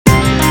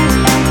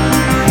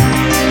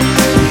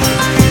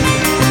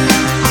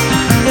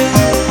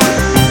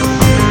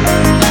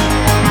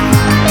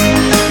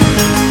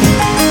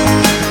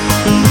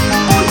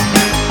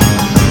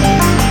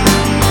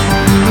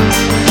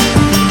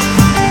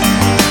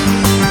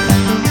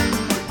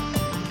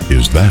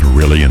that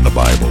really in the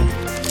Bible?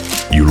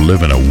 You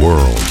live in a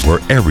world where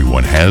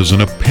everyone has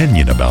an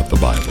opinion about the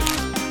Bible.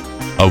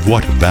 Of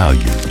what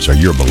values are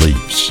your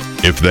beliefs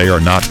if they are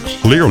not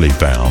clearly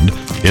found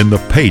in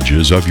the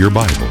pages of your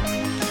Bible?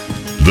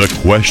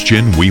 The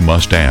question we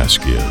must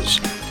ask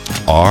is,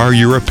 are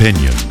your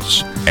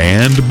opinions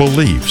and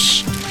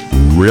beliefs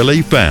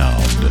really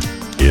found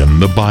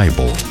in the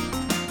Bible?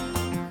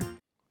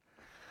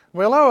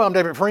 Well, hello, I'm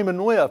David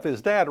Freeman with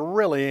Is That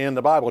Really in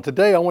the Bible?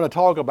 Today I want to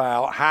talk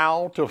about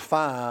how to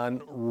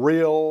find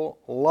real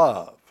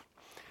love.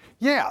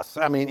 Yes,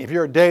 I mean, if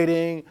you're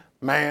dating,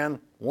 man,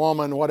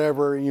 woman,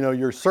 whatever,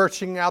 you're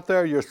searching out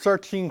there, you're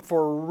searching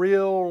for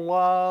real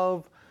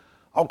love.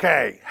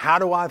 Okay, how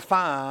do I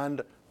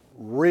find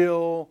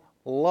real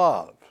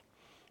love?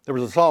 There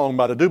was a song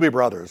by the Doobie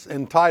Brothers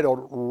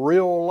entitled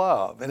Real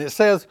Love, and it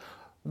says,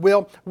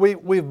 well,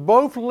 we've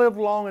both lived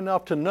long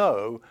enough to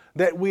know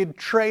that we'd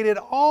trade it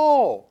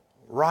all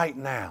right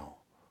now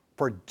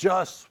for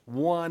just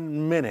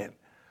 1 minute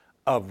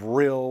of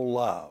real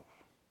love.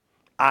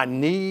 I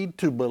need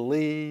to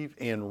believe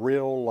in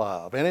real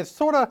love. And it's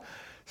sort of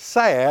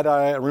sad.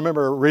 I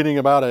remember reading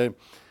about it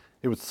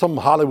was some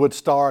Hollywood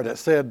star that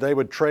said they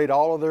would trade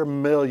all of their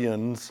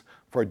millions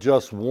for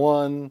just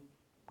one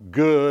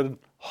good,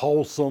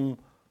 wholesome,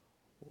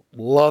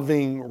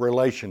 loving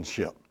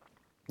relationship.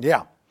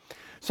 Yeah.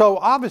 So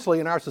obviously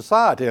in our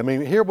society, I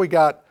mean, here we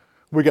got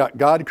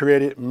God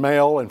created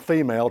male and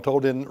female,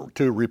 told them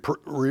to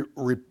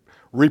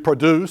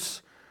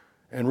reproduce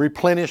and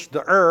replenish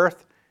the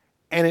earth,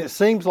 and it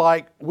seems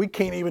like we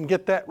can't even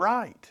get that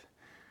right.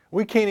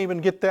 We can't even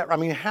get that. I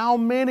mean, how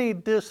many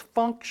divorces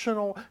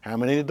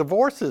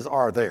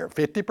are there?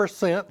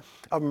 50%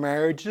 of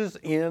marriages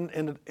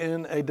in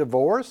a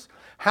divorce.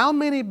 How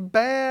many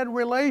bad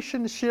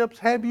relationships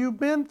have you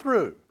been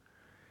through?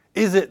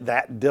 Is it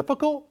that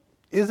difficult?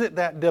 Is it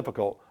that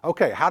difficult?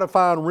 Okay, how to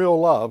find real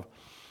love.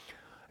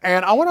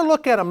 And I want to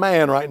look at a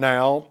man right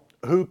now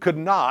who could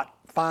not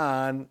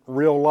find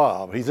real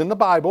love. He's in the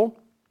Bible,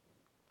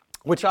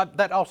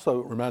 that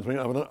also reminds me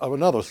of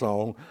another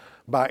song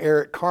by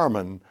Eric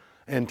Carmen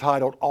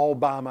entitled All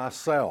by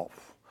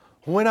Myself.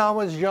 When I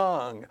was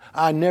young,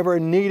 I never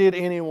needed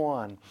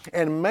anyone,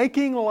 and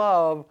making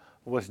love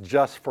was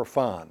just for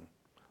fun.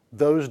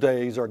 Those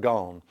days are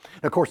gone.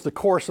 And of course, the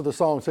chorus of the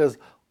song says,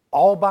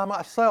 all by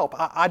myself.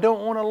 I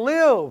don't want to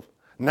live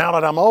now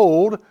that I'm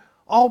old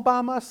all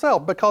by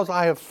myself because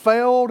I have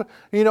failed.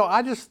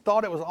 I just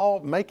thought it was all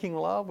making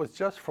love was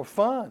just for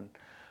fun.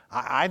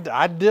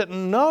 I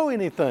didn't know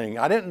anything.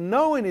 I didn't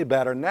know any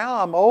better.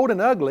 Now I'm old and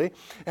ugly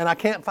and I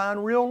can't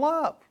find real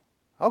love.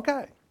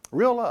 Okay,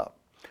 real love.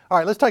 All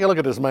right, let's take a look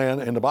at this man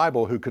in the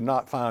Bible who could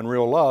not find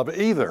real love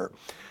either.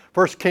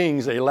 1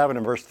 Kings 11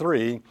 and verse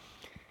 3,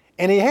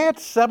 and he had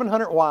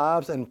 700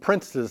 wives and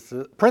princes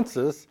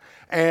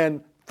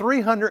and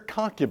 300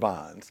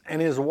 concubines,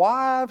 and his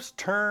wives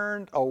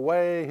turned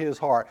away his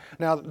heart.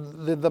 Now,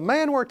 the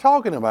man we're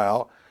talking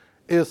about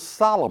is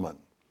Solomon.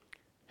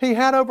 He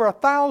had over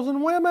 1,000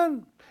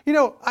 women.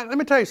 Let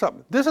me tell you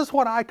something. This is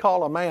what I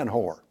call a man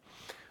whore.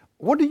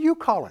 What do you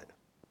call it?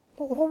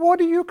 What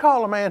do you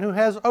call a man who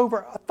has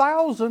over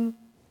 1,000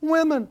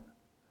 women?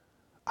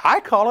 I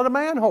call it a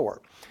man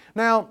whore.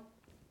 Now,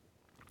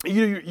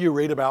 you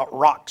read about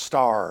rock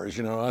stars,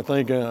 I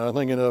think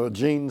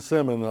Gene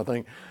Simmons, I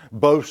think,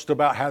 boast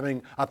about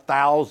having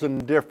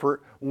 1,000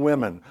 different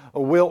women.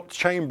 Wilt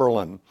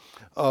Chamberlain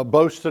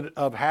boasted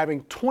of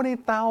having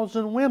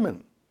 20,000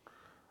 women.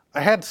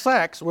 I had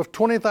sex with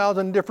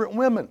 20,000 different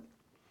women.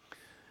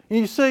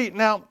 You see,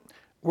 now,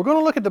 we're going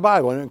to look at the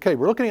Bible, and okay,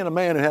 we're looking at a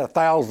man who had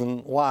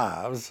 1,000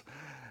 wives,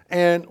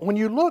 and when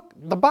you look,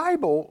 the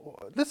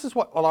Bible, this is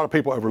what a lot of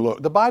people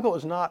overlook. The Bible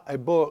is not a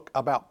book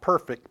about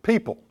perfect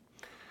people.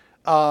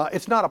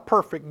 It's not a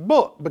perfect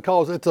book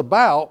because it's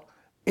about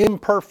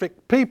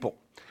imperfect people.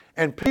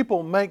 And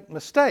people make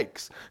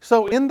mistakes.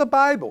 So in the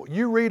Bible,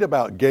 you read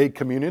about gay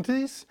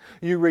communities,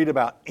 you read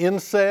about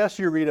incest,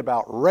 you read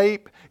about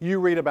rape, you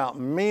read about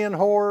men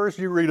whores,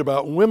 you read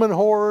about women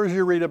whores,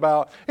 you read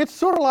about, it's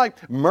sort of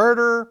like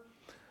murder,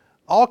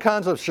 all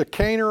kinds of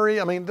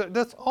chicanery. I mean,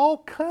 there's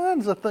all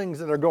kinds of things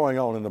that are going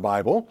on in the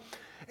Bible.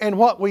 And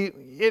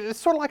it's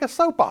sort of like a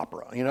soap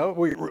opera,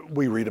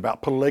 we read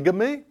about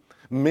polygamy,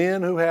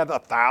 men who have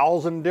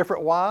 1,000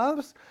 different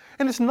wives.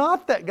 And it's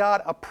not that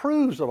God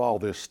approves of all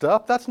this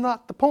stuff. That's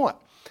not the point.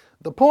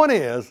 The point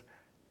is,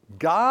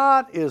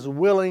 God is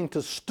willing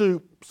to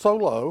stoop so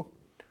low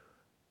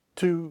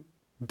to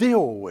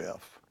deal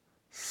with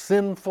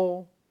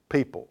sinful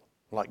people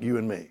like you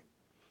and me.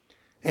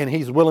 And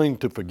He's willing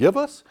to forgive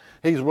us.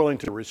 He's willing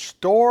to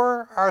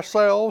restore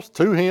ourselves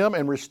to Him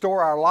and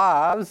restore our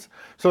lives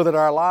so that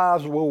our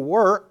lives will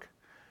work.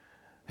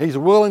 He's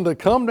willing to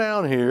come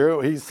down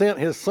here. He sent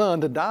His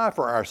Son to die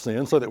for our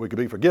sins so that we could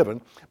be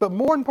forgiven. But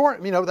more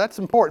important, that's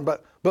important,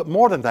 but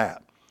more than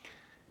that,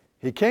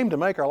 He came to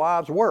make our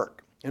lives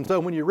work. And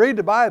so when you read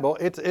the Bible,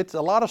 it's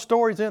a lot of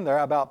stories in there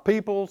about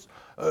people's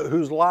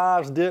whose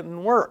lives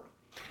didn't work.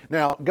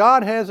 Now,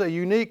 God has a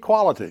unique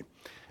quality.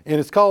 And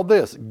it's called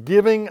this,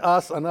 giving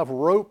us enough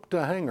rope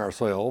to hang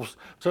ourselves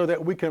so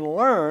that we can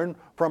learn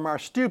from our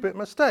stupid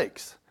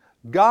mistakes.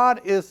 God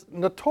is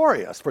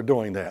notorious for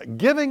doing that,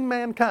 giving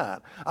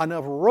mankind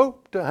enough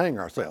rope to hang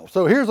ourselves.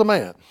 So here's a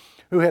man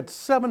who had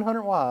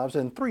 700 wives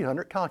and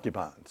 300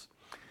 concubines.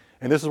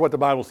 And this is what the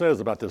Bible says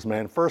about this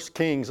man. 1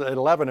 Kings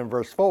 11 and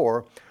verse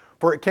 4,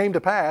 for it came to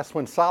pass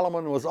when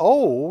Solomon was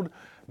old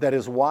that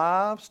his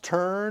wives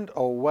turned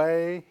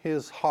away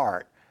his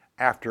heart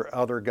after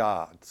other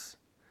gods.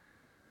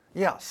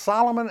 Yeah,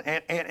 Solomon,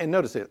 and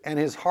notice it, and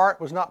his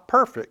heart was not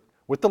perfect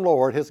with the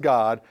Lord his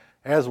God,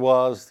 as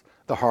was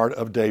the heart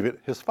of David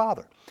his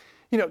father.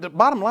 You know, the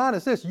bottom line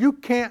is this, you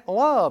can't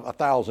love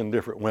 1,000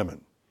 different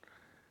women.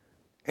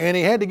 And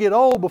he had to get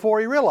old before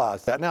he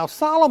realized that. Now,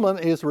 Solomon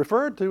is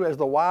referred to as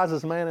the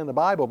wisest man in the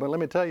Bible, but let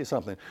me tell you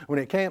something. When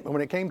it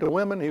came to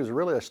women, he was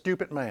really a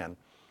stupid man.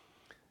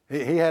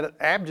 He had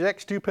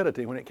abject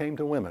stupidity when it came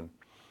to women.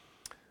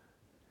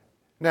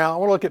 Now, I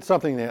want to look at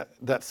something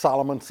that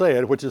Solomon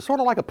said, which is sort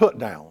of like a put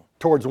down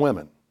towards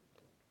women.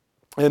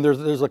 And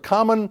there's a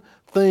common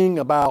thing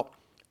about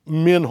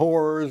men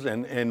whores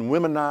and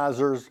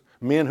womenizers,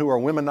 men who are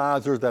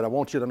womenizers, that I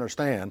want you to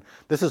understand.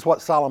 This is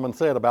what Solomon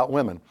said about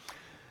women.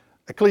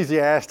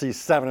 Ecclesiastes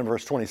 7 and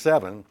verse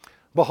 27,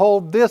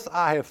 behold, this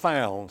I have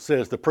found,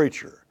 says the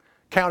preacher,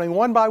 counting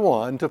one by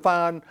one to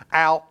find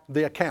out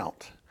the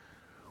account,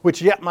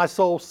 which yet my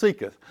soul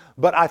seeketh.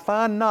 But I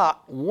find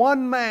not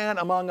one man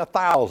among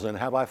 1,000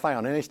 have I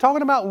found. And he's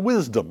talking about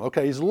wisdom.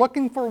 Okay, he's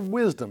looking for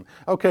wisdom.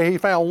 Okay, he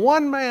found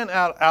one man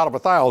out of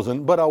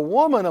 1,000, but a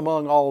woman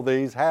among all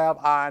these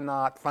have I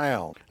not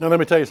found. Now let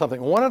me tell you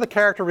something. One of the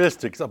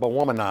characteristics of a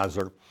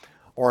womanizer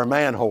or a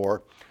man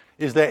whore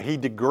is that he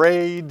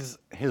degrades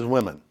his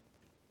women.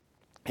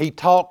 He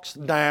talks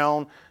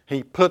down,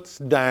 he puts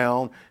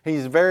down,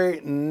 he's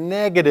very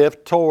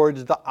negative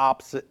towards the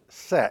opposite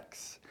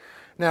sex.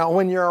 Now,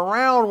 when you're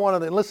around one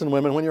of the, listen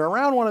women, when you're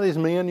around one of these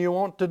men, you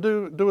want to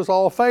do us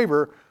all a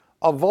favor,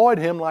 avoid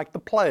him like the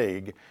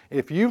plague.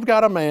 If you've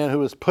got a man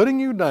who is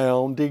putting you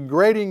down,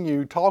 degrading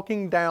you,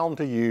 talking down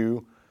to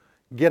you,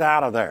 get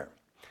out of there.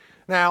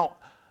 Now,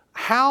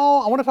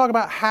 I want to talk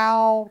about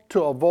how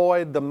to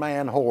avoid the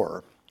man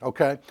whore,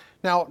 okay?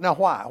 Now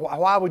why?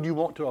 Why would you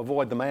want to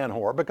avoid the man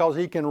whore? Because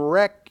he can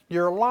wreck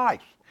your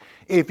life.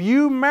 If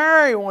you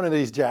marry one of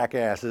these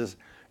jackasses,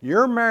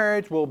 your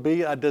marriage will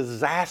be a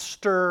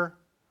disaster,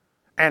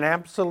 an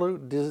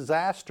absolute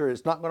disaster.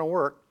 It's not going to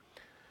work.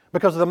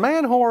 Because the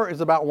man whore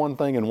is about one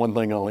thing and one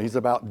thing only. He's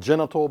about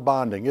genital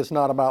bonding. It's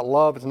not about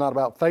love. It's not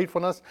about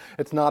faithfulness.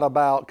 It's not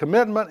about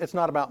commitment. It's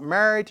not about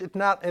marriage. It's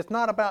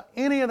not about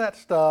any of that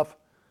stuff.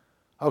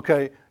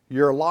 Okay,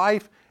 your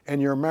life and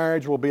your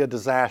marriage will be a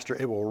disaster.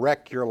 It will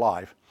wreck your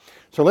life.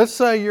 So let's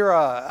say you're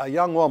a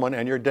young woman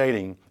and you're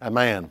dating a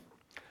man.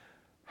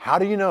 How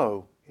do you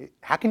know?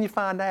 How can you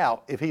find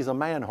out if he's a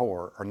man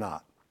whore or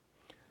not?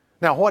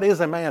 Now, what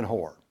is a man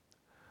whore?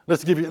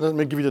 Let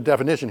me give you the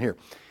definition here.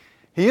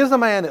 He is a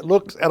man that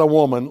looks at a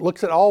woman,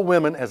 looks at all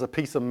women as a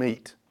piece of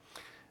meat.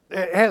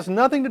 It has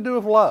nothing to do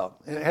with love.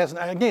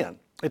 Again,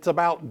 it's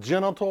about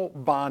genital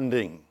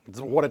bonding. It's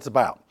what it's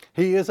about.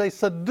 He is a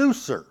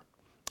seducer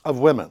of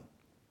women.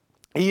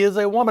 He is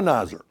a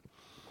womanizer.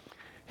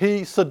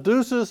 He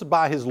seduces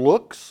by his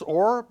looks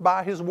or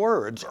by his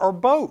words or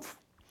both.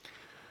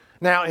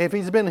 Now, if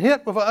he's been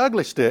hit with an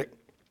ugly stick,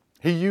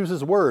 he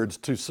uses words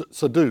to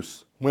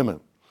seduce women.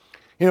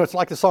 You know, it's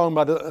like the song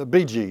by the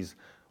Bee Gees,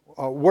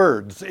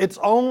 words. It's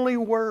only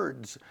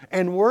words.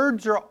 And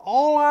words are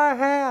all I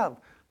have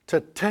to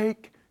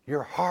take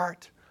your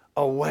heart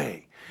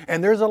away.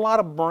 And there's a lot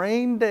of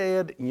brain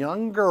dead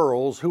young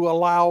girls who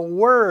allow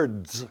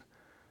words.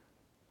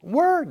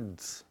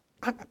 It's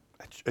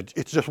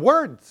just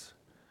words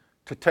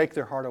to take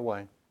their heart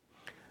away.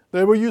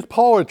 They will use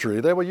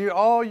poetry. They will use,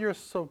 oh, you're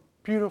so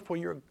beautiful,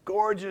 you're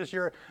gorgeous,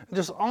 you're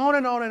just on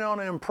and on and on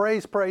and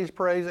praise.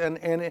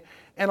 And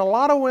a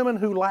lot of women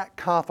who lack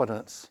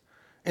confidence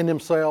in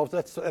themselves,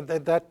 that's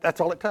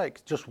all it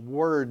takes. Just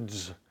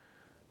words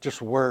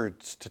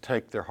to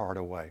take their heart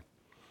away.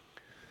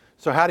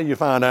 So how do you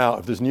find out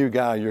if this new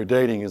guy you're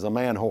dating is a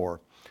man whore?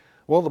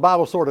 Well, the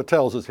Bible sort of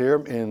tells us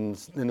here in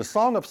the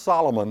Song of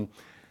Solomon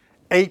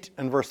 8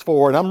 and verse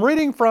 4, and I'm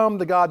reading from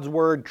the God's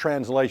Word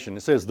translation.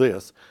 It says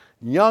this,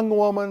 young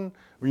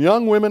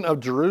women of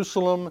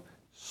Jerusalem,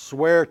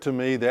 swear to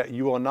me that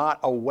you will not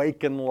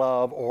awaken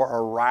love or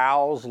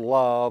arouse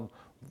love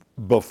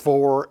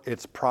before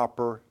its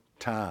proper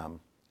time.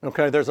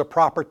 Okay, there's a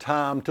proper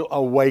time to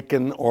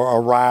awaken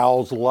or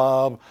arouse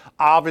love.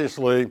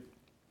 Obviously,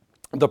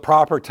 the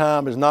proper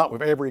time is not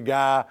with every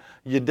guy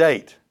you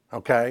date,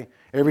 okay?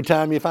 Every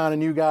time you find a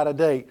new guy to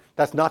date,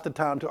 that's not the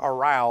time to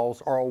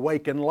arouse or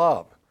awaken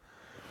love.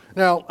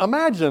 Now,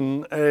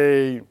 imagine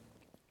a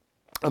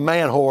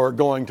man whore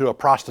going to a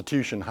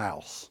prostitution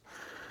house.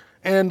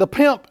 And the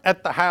pimp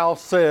at the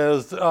house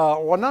says,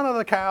 well, none of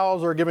the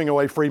cows are giving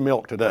away free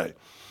milk today.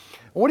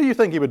 What do you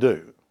think he would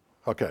do?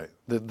 Okay,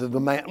 the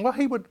man, well,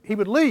 he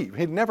would leave.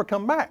 He'd never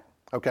come back.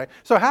 Okay,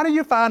 so how do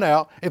you find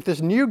out if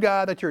this new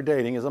guy that you're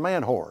dating is a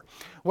man whore?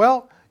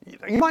 Well,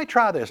 You might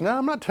try this. Now,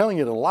 I'm not telling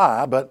you to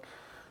lie, but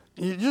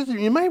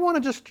you may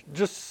want to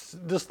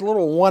just this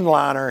little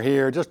one-liner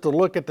here, just to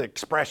look at the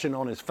expression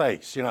on his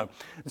face, and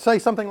say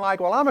something like,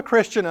 well, I'm a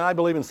Christian and I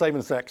believe in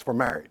saving sex for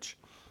marriage.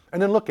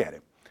 And then look at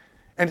him.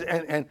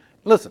 And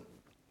listen,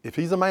 if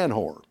he's a man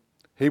whore,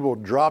 he will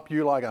drop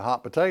you like a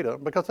hot potato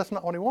because that's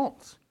not what he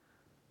wants.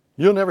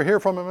 You'll never hear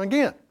from him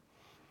again.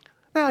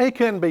 Now, he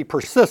can be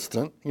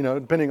persistent,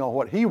 depending on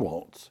what he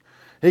wants.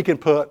 He can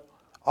put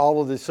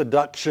all of the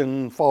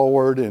seduction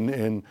forward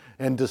and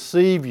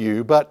deceive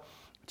you, but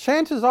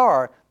chances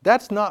are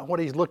that's not what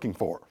he's looking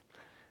for.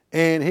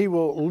 And he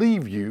will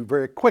leave you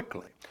very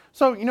quickly.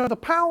 So, the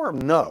power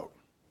of no.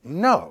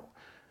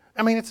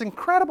 I mean, it's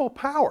incredible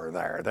power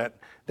there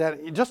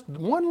that just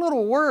one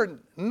little word,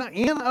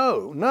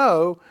 N-O,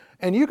 no,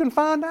 and you can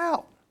find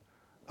out,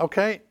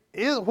 okay,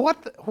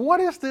 what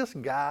is this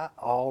guy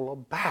all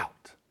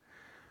about?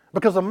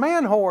 Because a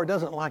man whore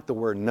doesn't like the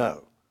word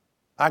no.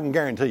 I can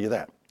guarantee you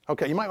that.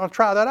 Okay, you might want to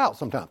try that out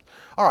sometimes.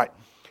 All right,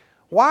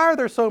 why are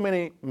there so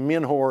many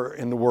men whores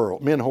in the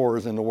world?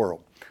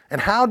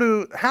 And how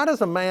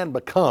does a man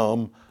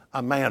become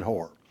a man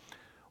whore?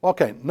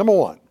 Okay, number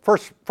one,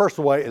 first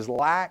way is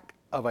lack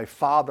of a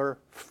father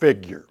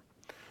figure.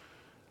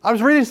 I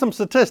was reading some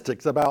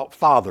statistics about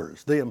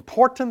fathers, the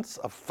importance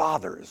of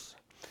fathers.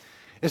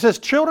 It says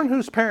children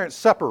whose parents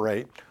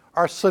separate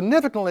are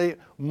significantly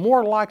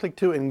more likely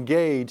to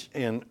engage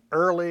in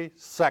early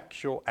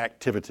sexual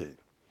activity.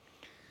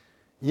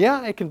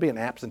 Yeah, it can be an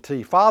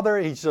absentee father.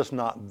 He's just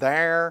not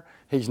there.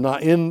 He's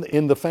not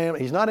in the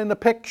family. He's not in the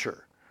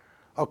picture.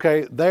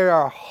 Okay, they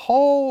are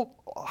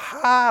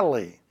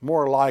highly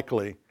more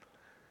likely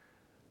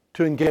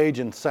to engage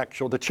in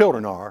the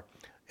children are,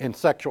 in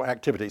sexual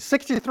activity.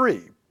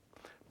 63%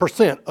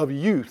 of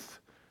youth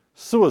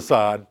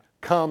suicide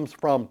comes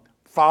from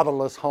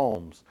fatherless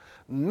homes.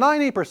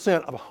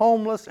 90% of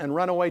homeless and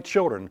runaway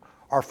children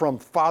are from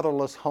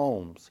fatherless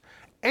homes.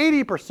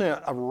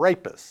 80% of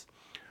rapists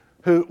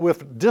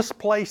with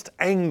displaced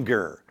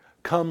anger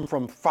come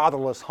from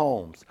fatherless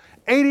homes.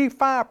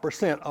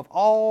 85% of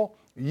all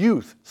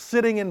youth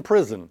sitting in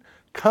prison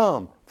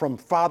come from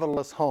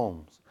fatherless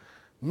homes.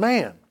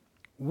 Man,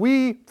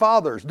 we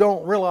fathers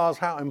don't realize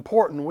how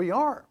important we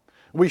are.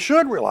 We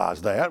should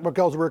realize that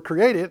because we're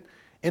created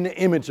in the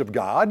image of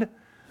God,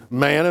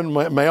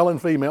 male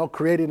and female,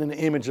 created in the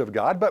image of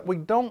God, but we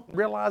don't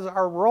realize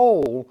our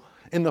role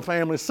in the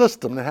family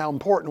system and how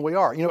important we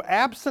are.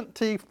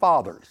 Absentee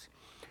fathers.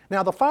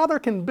 Now, the father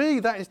can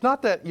be that. It's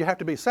not that you have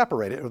to be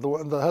separated.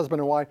 The husband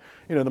and wife,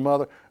 the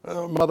mother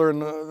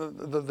and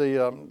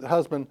the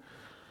husband,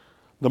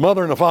 the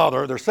mother and the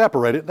father, they're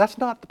separated. That's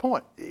not the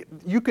point.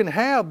 You can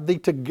have the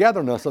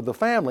togetherness of the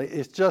family.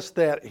 It's just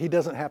that he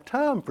doesn't have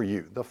time for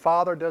you. The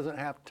father doesn't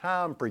have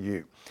time for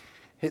you.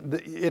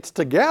 It's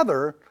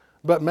together,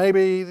 but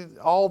maybe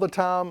all the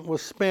time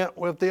was spent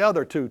with the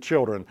other two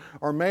children.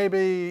 Or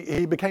maybe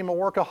he became a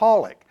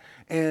workaholic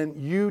and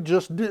you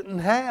just didn't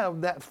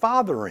have that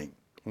fathering.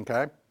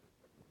 Okay?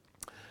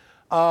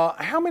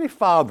 How many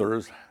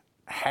fathers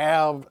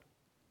have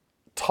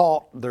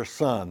taught their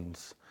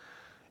sons,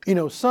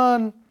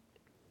 son,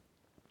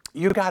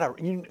 you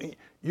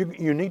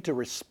need to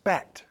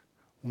respect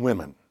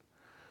women.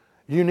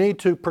 You need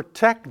to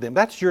protect them.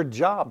 That's your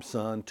job,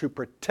 son, to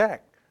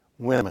protect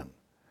women,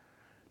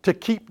 to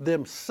keep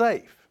them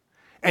safe.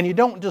 And you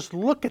don't just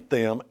look at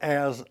them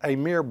as a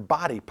mere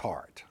body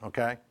part,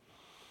 okay?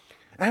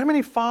 How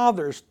many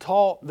fathers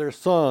taught their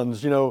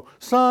sons,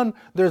 son,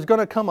 there's going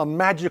to come a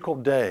magical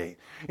day.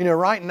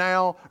 Right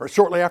now, or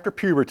shortly after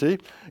puberty,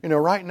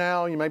 right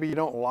now, maybe you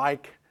don't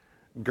like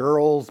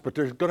girls, but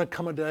there's going to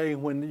come a day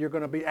when you're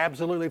going to be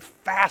absolutely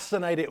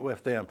fascinated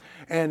with them.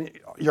 And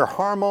your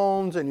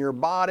hormones and your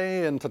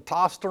body and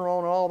testosterone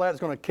and all that is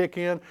going to kick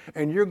in,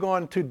 and you're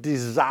going to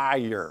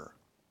desire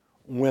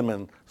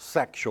women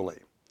sexually.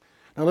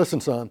 Now listen,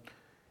 son,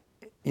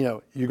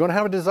 you're going to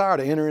have a desire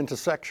to enter into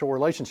sexual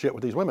relationship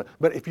with these women.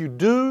 But if you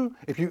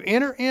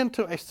enter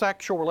into a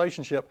sexual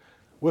relationship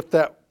with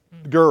that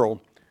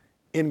girl,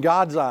 in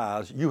God's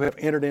eyes, you have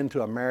entered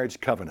into a marriage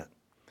covenant.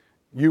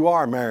 You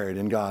are married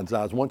in God's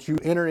eyes. Once you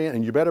enter in,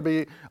 and you better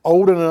be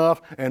old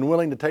enough and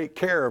willing to take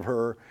care of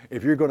her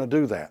if you're going to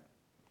do that.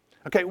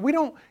 Okay, we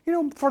don't,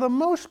 for the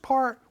most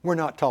part, we're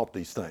not taught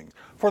these things.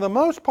 For the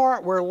most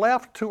part, we're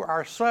left to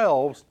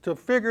ourselves to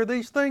figure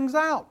these things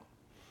out.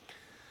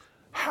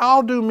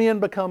 How do men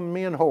become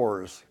men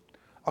whores?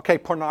 Okay,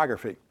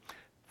 pornography.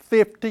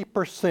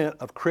 50%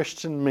 of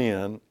Christian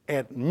men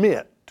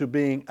admit to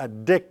being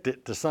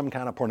addicted to some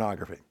kind of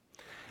pornography.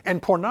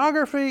 And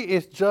pornography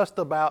is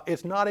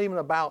it's not even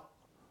about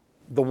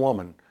the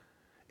woman.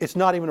 It's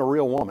not even a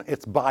real woman.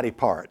 It's body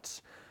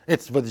parts.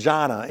 It's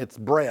vagina, it's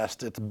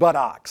breast, it's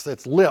buttocks,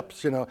 it's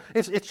lips,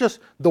 It's just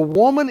the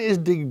woman is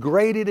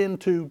degraded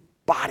into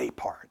body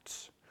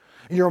parts.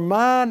 Your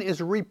mind is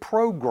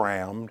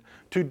reprogrammed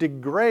to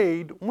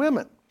degrade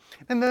women.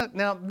 And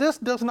now this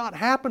does not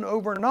happen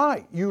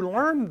overnight. You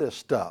learn this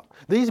stuff.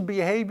 These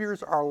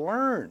behaviors are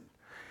learned.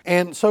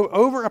 And so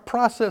over a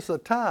process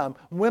of time,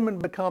 women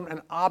become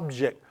an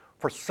object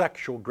for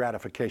sexual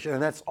gratification,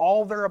 and that's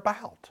all they're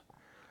about.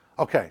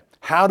 Okay,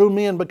 how do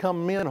men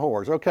become men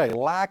whores? Okay,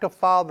 lack of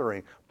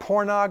fathering,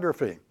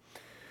 pornography.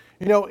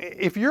 You know,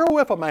 if you're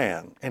with a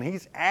man and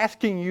he's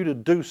asking you to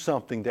do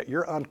something that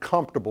you're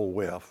uncomfortable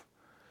with,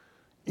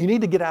 you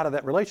need to get out of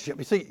that relationship.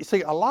 You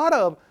see, a lot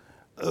of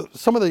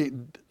some of the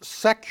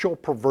sexual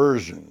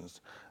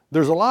perversions,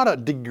 there's a lot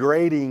of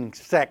degrading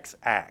sex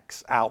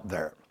acts out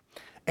there.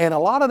 And a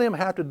lot of them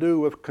have to do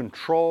with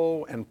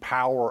control and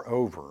power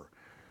over.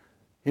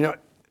 You know,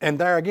 and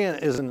there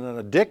again is an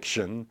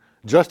addiction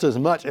just as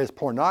much as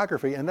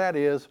pornography, and that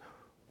is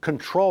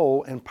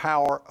control and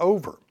power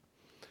over.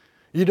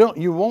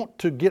 You want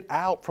to get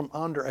out from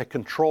under a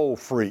control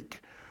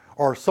freak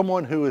or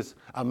someone who is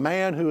a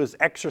man who is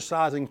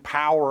exercising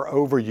power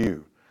over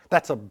you.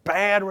 That's a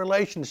bad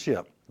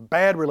relationship,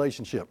 bad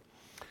relationship.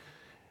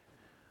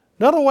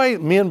 Another way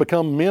men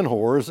become men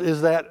whores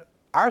is that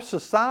our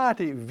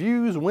society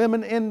views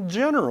women in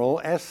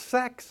general as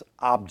sex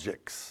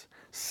objects.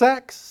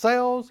 Sex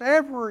sells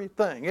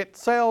everything. It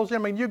sells, I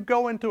mean, you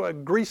go into a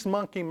grease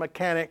monkey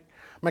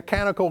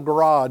mechanical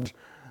garage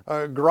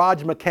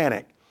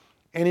mechanic,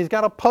 and he's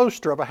got a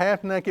poster of a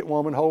half-naked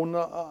woman holding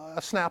a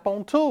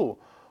snap-on tool.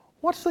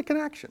 What's the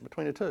connection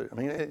between the two? I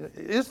mean,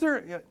 is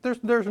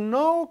there's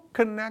no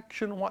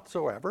connection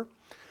whatsoever.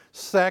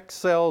 Sex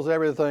sells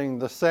everything.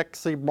 The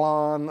sexy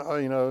blonde,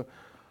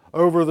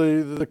 over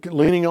the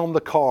leaning on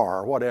the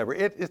car, whatever.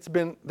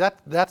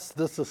 That's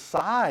the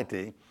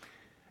society,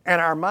 and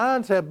our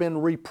minds have been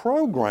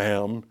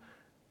reprogrammed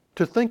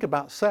to think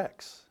about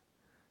sex.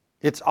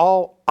 It's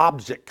all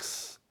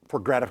objects for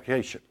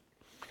gratification.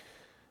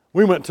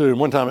 We went to,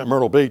 one time at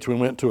Myrtle Beach, we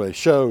went to a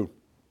show,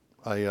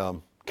 a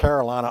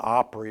Carolina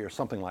Opry or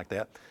something like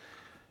that.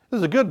 It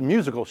was a good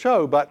musical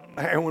show, but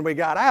when we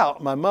got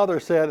out, my mother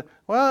said,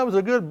 well, it was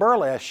a good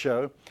burlesque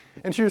show.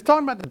 And she was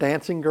talking about the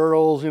dancing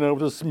girls,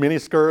 with mini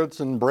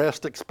skirts and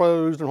breast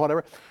exposed and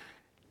whatever.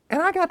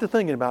 And I got to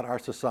thinking about our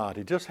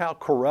society, just how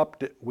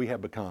corrupted we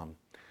have become.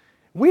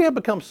 We have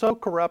become so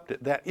corrupted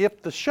that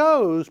if the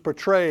shows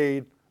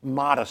portrayed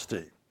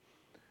modesty,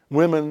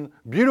 women,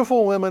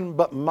 beautiful women,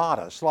 but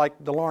modest, like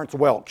the Lawrence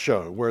Welk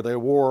show, where they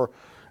wore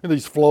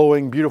these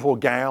flowing, beautiful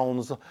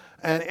gowns,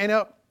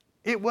 and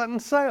it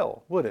wouldn't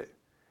sell, would it?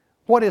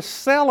 What is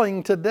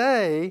selling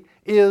today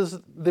is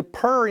the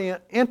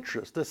prurient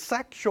interest, the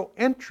sexual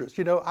interest.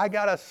 I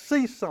got to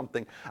see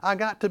something. I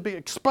got to be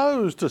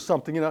exposed to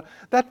something.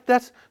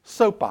 That's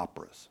soap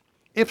operas.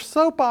 If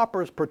soap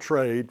operas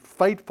portrayed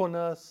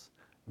faithfulness,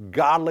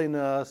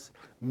 godliness,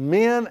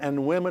 men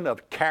and women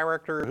of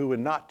character who would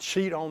not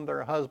cheat on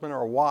their husband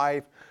or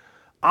wife,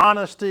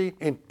 honesty,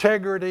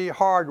 integrity,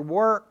 hard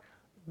work,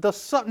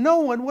 no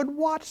one would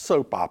watch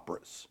soap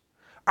operas.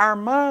 Our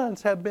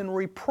minds have been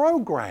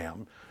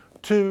reprogrammed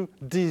to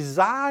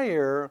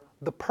desire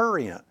the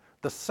prurient,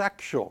 the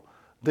sexual,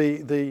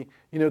 the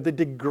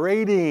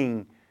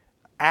degrading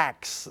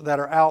acts that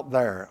are out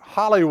there.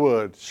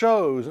 Hollywood,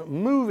 shows,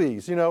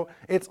 movies,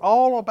 it's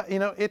all about,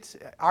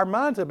 our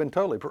minds have been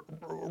totally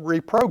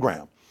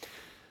reprogrammed.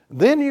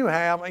 Then you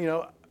have,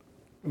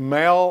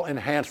 male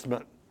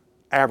enhancement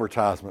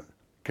advertisement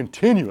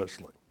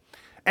continuously,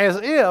 as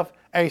if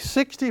a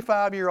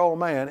 65-year-old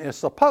man is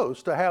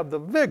supposed to have the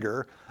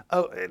vigor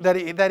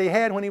that he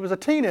had when he was a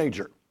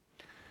teenager.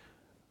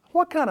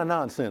 What kind of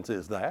nonsense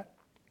is that?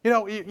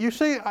 You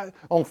see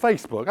on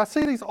Facebook, I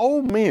see these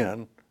old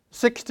men,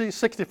 60,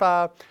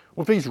 65,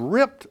 with these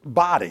ripped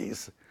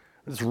bodies,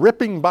 this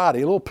ripping body,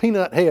 a little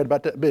peanut head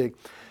about that big.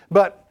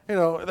 But, they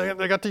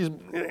got these,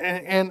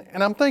 and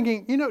I'm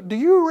thinking, do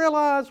you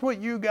realize what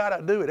you got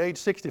to do at age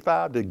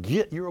 65 to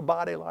get your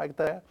body like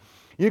that?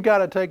 You got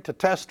to take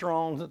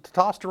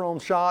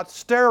testosterone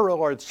shots,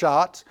 steroid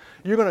shots.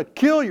 You're going to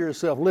kill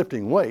yourself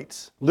lifting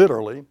weights,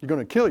 literally. You're going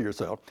to kill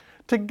yourself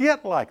to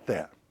get like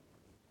that.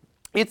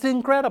 It's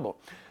incredible.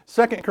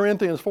 2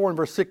 Corinthians 4 and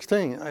verse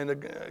 16, in the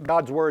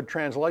God's Word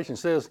translation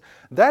says,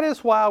 that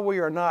is why we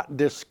are not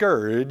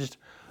discouraged,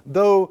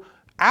 though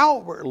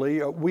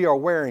outwardly we are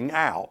wearing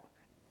out.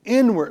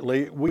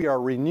 Inwardly we are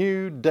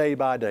renewed day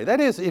by day.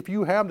 That is, if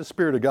you have the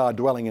Spirit of God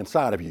dwelling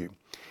inside of you,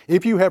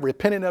 if you have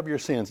repented of your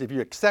sins, if you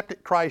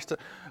accepted Christ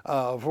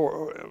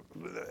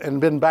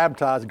and been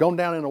baptized, gone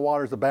down in the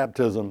waters of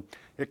baptism,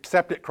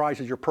 accepted Christ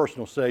as your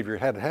personal Savior,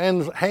 had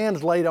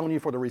hands laid on you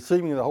for the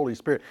receiving of the Holy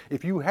Spirit,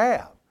 if you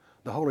have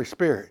the Holy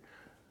Spirit,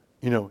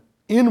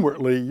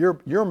 inwardly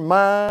your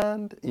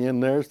mind,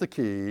 and there's the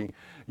key,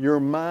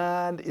 your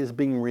mind is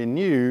being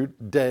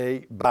renewed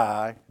day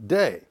by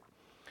day.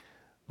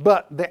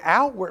 But the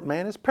outward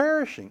man is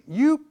perishing.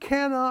 You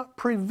cannot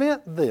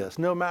prevent this,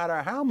 no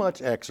matter how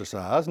much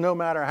exercise, no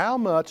matter how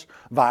much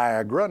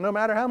Viagra, no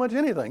matter how much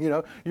anything.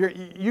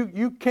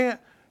 You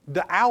can't.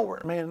 The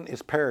outward man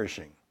is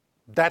perishing.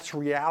 That's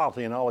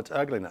reality in all its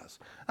ugliness.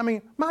 I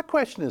mean, my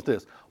question is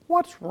this: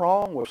 what's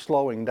wrong with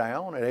slowing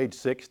down at age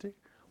 60?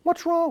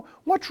 What's wrong?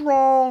 What's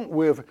wrong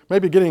with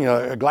maybe getting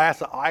a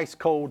glass of ice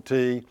cold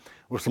tea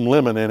with some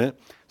lemon in it,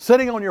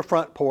 sitting on your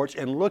front porch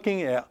and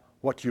looking at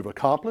what you've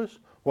accomplished,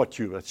 what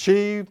you've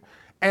achieved,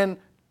 and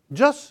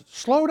Just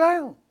slow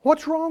down.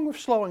 What's wrong with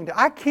slowing down?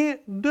 I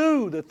can't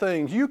do the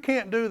things, you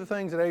can't do the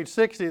things at age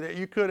 60 that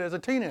you could as a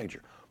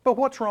teenager. But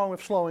what's wrong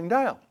with slowing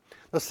down?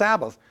 The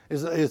Sabbath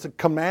is a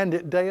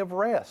commanded day of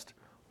rest.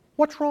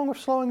 What's wrong with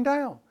slowing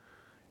down?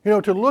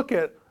 To look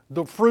at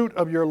the fruit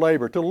of your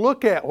labor, to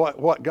look at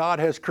what God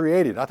has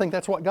created. I think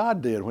that's what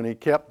God did when He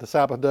kept the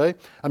Sabbath day.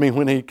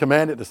 When He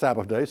commanded the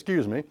Sabbath day,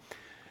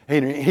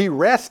 He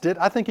rested.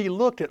 I think He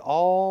looked at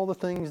all the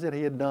things that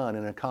He had done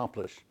and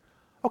accomplished.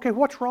 Okay,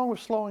 what's wrong with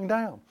slowing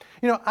down?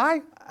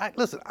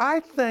 Listen, I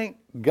thank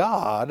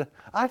God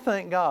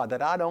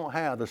that I don't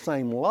have the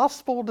same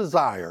lustful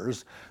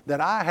desires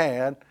that I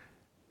had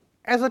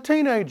as a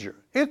teenager.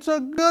 It's a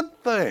good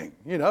thing.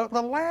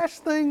 The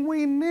last thing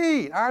we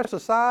need, our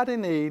society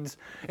needs,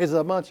 is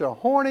a bunch of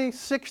horny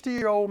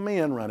 60-year-old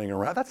men running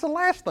around. That's the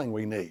last thing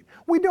we need.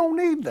 We don't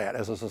need that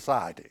as a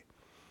society.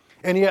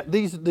 And yet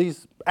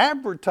these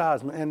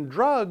advertisements and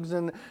drugs,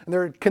 and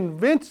they're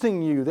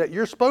convincing you that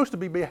you're supposed to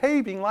be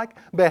behaving like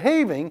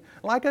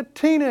a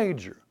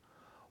teenager.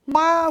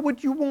 Why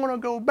would you want to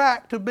go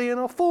back to being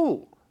a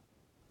fool?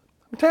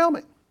 Tell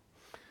me.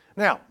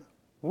 Now,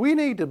 we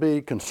need to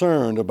be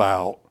concerned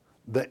about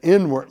the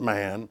inward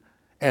man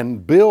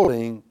and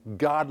building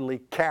godly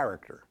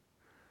character.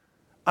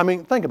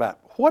 Think about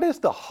it. What is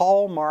the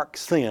hallmark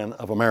sin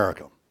of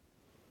America?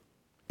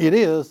 It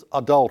is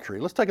adultery.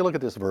 Let's take a look at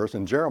this verse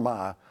in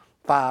Jeremiah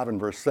 5 and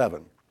verse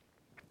 7.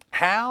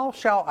 How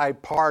shall I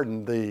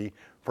pardon thee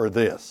for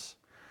this?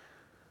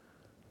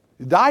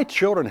 Thy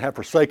children have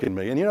forsaken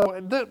me.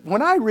 And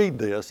when I read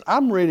this,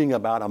 I'm reading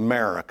about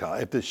America.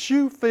 If the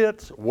shoe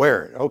fits,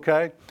 wear it,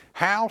 okay?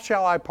 How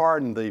shall I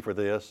pardon thee for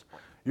this?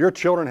 Your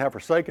children have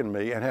forsaken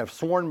me and have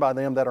sworn by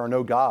them that are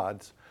no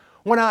gods.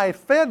 When I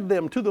fed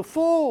them to the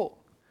full.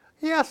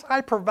 Yes, I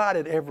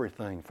provided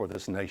everything for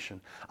this nation.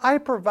 I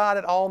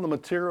provided all the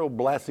material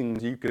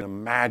blessings you can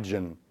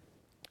imagine.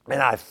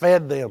 And I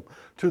fed them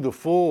to the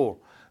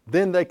full.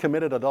 Then they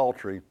committed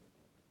adultery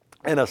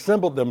and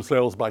assembled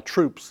themselves by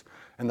troops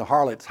in the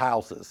harlots'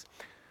 houses.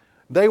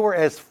 They were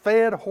as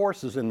fed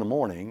horses in the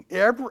morning.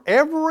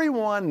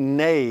 Everyone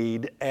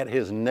neighed at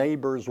his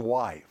neighbor's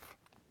wife.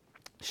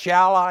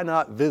 Shall I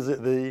not visit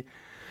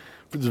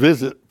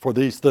for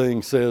these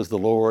things, says the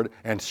Lord,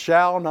 and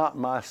shall not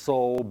my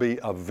soul be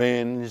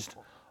avenged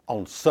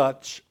on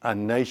such a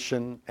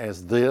nation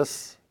as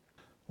this?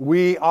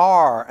 We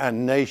are a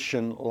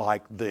nation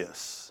like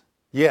this.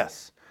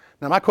 Yes.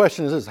 Now my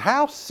question is this: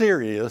 how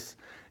serious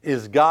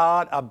is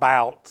God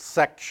about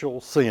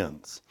sexual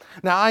sins?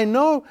 Now I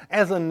know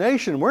as a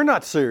nation we're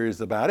not serious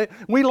about it.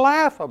 We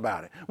laugh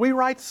about it. We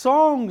write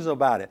songs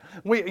about it.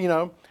 We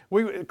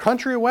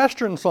country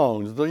western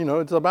songs,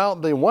 it's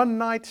about the one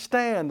night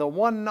stand, the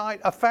one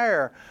night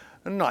affair.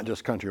 And not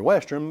just country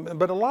western,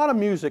 but a lot of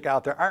music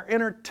out there, our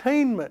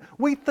entertainment.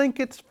 We think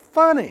it's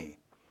funny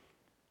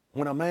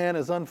when a man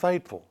is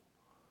unfaithful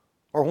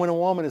or when a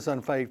woman is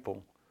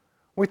unfaithful.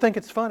 We think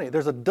it's funny.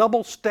 There's a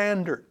double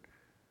standard,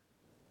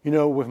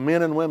 with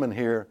men and women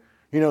here.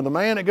 The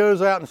man that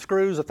goes out and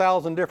screws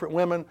 1,000 different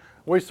women,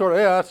 we sort of,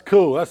 yeah, that's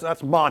cool,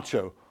 that's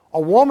macho. A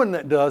woman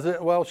that does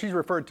it, well, she's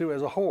referred to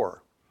as a whore.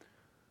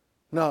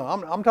 No,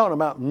 I'm talking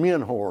about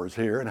men whores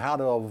here and how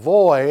to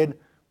avoid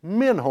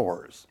men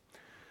whores.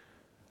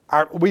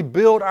 We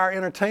build our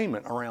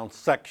entertainment around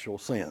sexual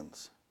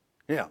sins.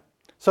 Yeah.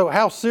 So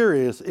how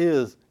serious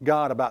is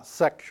God about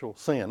sexual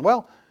sin?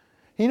 Well,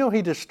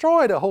 He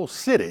destroyed a whole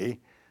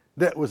city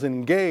that was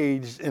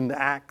engaged in the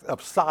act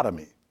of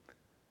sodomy.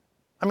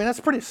 That's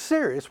pretty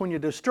serious when you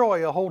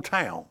destroy a whole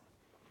town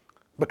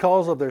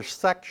because of their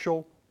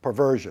sexual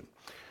perversion.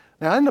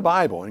 Now in the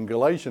Bible, in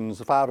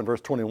Galatians 5 and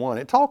verse 21,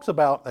 it talks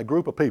about a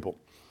group of people.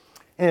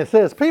 And it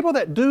says, people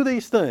that do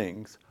these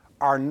things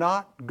are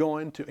not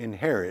going to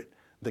inherit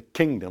the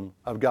kingdom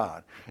of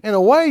God. In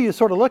a way, you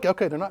sort of look,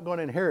 okay, they're not going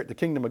to inherit the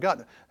kingdom of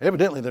God.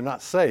 Evidently, they're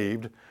not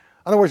saved. In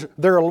other words,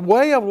 their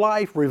way of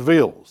life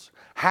reveals.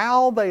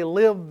 How they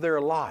live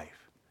their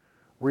life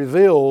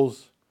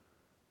reveals,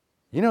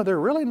 they're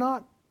really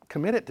not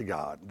committed to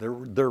God.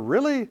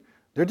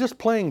 They're just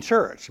playing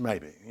church,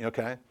 maybe,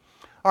 okay?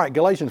 All right,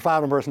 Galatians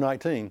 5 and verse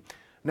 19.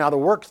 Now the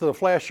works of the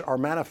flesh are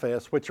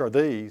manifest, which are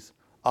these: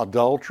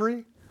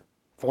 adultery,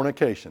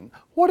 fornication.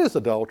 What is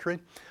adultery?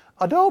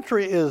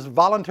 Adultery is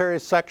voluntary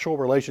sexual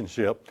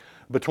relationship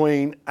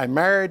between a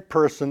married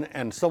person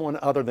and someone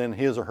other than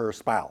his or her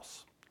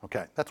spouse.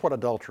 Okay, that's what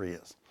adultery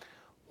is.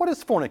 What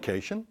is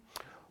fornication?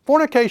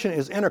 Fornication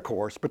is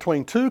intercourse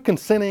between two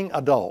consenting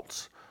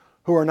adults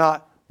who are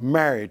not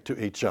married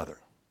to each other.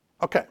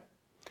 Okay.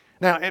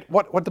 Now,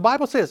 what the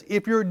Bible says,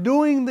 if you're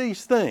doing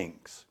these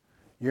things,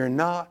 you're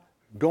not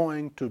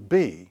going to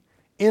be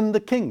in the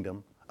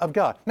kingdom of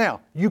God.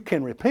 Now, you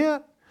can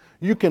repent,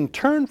 you can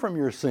turn from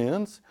your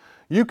sins,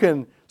 you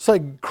can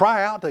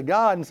cry out to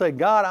God and say,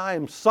 God, I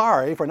am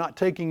sorry for not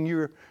taking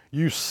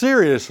you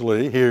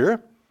seriously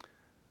here.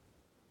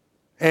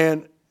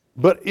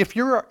 But if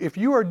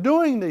you are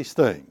doing these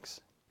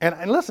things,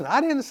 and listen,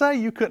 I didn't say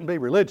you couldn't be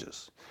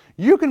religious.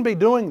 You can be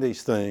doing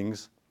these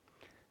things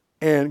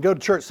and go to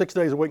church 6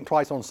 days a week and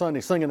twice on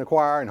Sunday, sing in the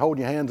choir and hold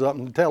your hands up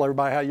and tell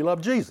everybody how you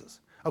love Jesus.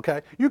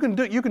 Okay, you can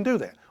do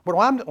that. But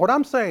what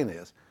I'm saying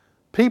is,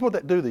 people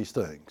that do these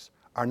things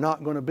are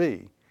not going to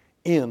be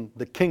in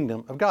the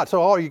kingdom of God.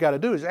 So all you got to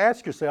do is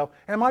ask yourself,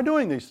 am I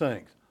doing these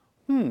things?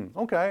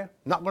 Okay,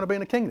 not going to be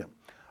in the kingdom.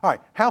 All right,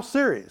 how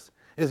serious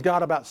is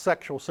God about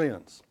sexual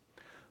sins?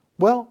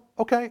 Well,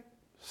 okay,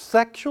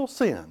 sexual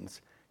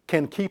sins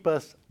can keep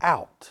us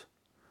out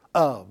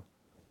of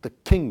the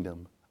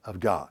kingdom of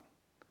God.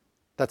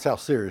 That's how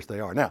serious they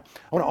are. Now,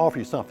 I want to offer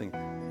you something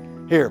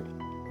here.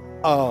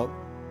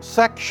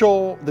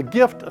 The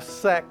gift of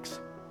sex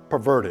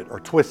perverted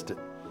or twisted.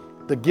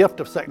 The gift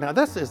of sex. Now,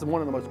 this is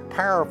one of the most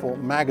powerful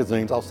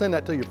magazines. I'll send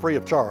that to you free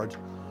of charge.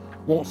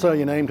 Won't sell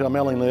your name to a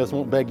mailing list,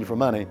 won't beg you for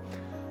money.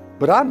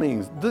 But I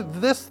mean,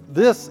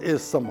 this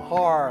is some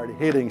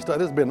hard-hitting stuff.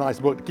 This would be a nice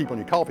book to keep on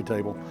your coffee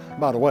table,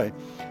 by the way.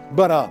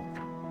 But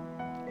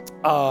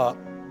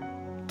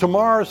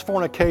tomorrow's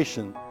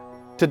fornication,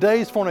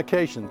 today's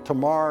fornication,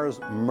 tomorrow's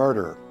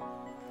murder.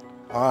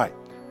 All right.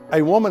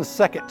 A woman's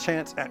second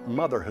chance at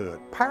motherhood.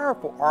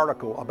 Powerful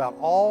article about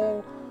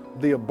all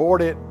the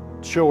aborted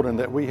children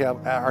that we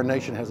have, our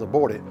nation has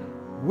aborted.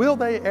 Will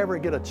they ever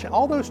get a chance?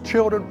 All those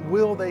children,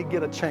 will they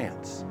get a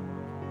chance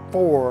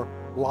for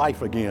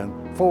life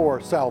again,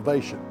 for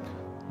salvation?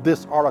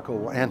 This article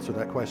will answer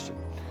that question.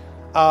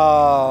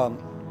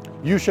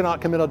 You should not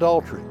commit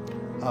adultery.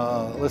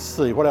 Let's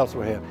see, what else do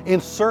we have?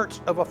 In search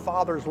of a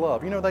father's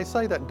love. You know, they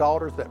say that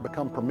daughters that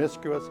become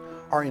promiscuous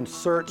are in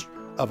search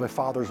of a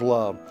father's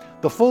love.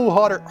 The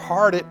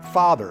fool-hearted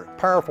father,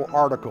 powerful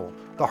article.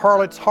 The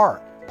harlot's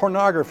heart,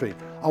 pornography.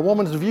 A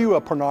woman's view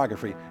of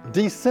pornography.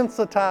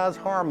 Desensitized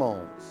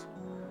hormones.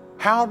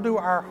 How do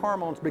our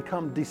hormones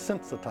become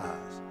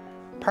desensitized?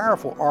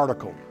 Powerful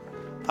article.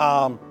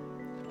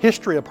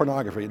 History of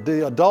pornography.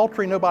 The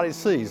adultery nobody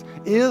sees.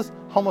 Is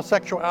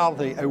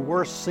homosexuality a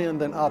worse sin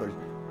than others?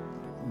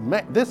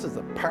 This is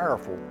a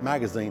powerful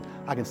magazine.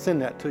 I can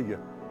send that to you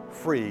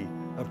free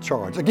of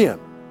charge. Again,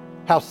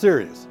 how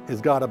serious is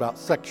God about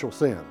sexual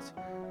sins?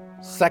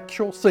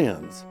 Sexual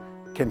sins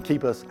can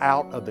keep us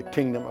out of the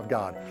kingdom of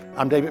God.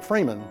 I'm David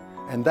Freeman,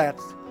 and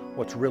that's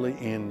what's really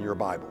in your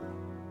Bible.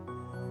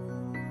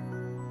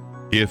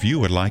 If you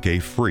would like a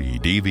free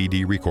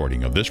DVD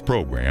recording of this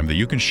program that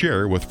you can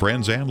share with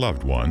friends and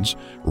loved ones,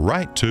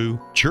 write to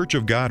Church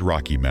of God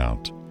Rocky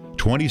Mount,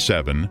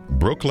 27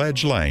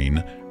 Brookledge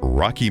Lane,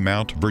 Rocky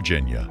Mount,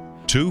 Virginia,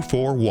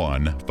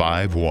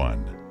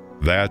 24151.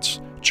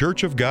 That's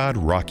Church of God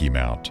Rocky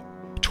Mount,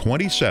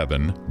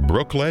 27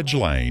 Brookledge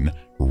Lane,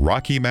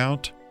 Rocky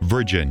Mount,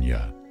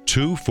 Virginia,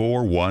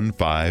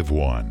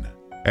 24151.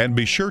 And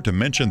be sure to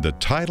mention the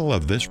title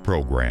of this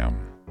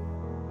program.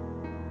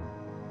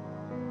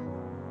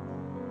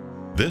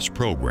 This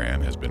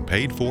program has been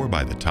paid for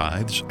by the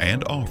tithes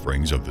and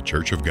offerings of the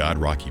Church of God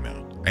Rocky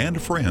Mount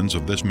and friends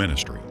of this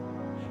ministry.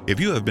 If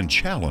you have been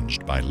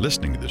challenged by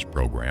listening to this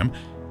program,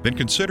 then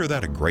consider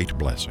that a great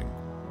blessing.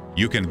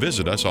 You can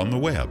visit us on the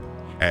web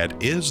at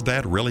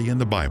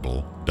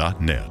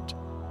isthatreallyinthebible.net.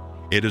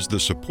 It is the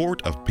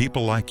support of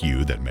people like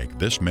you that make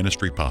this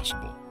ministry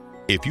possible.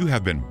 If you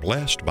have been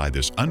blessed by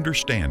this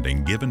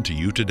understanding given to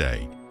you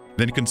today,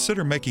 then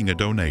consider making a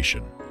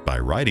donation by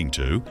writing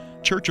to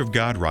Church of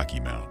God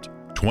Rocky Mount,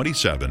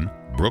 27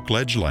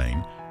 Brookledge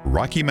Lane,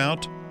 Rocky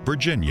Mount,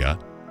 Virginia,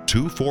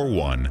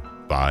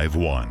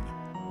 24151.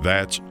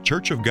 That's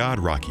Church of God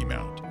Rocky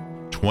Mount,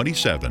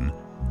 27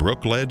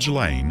 Brookledge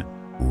Lane,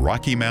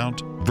 Rocky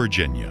Mount,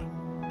 Virginia,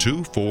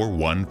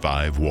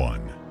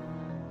 24151.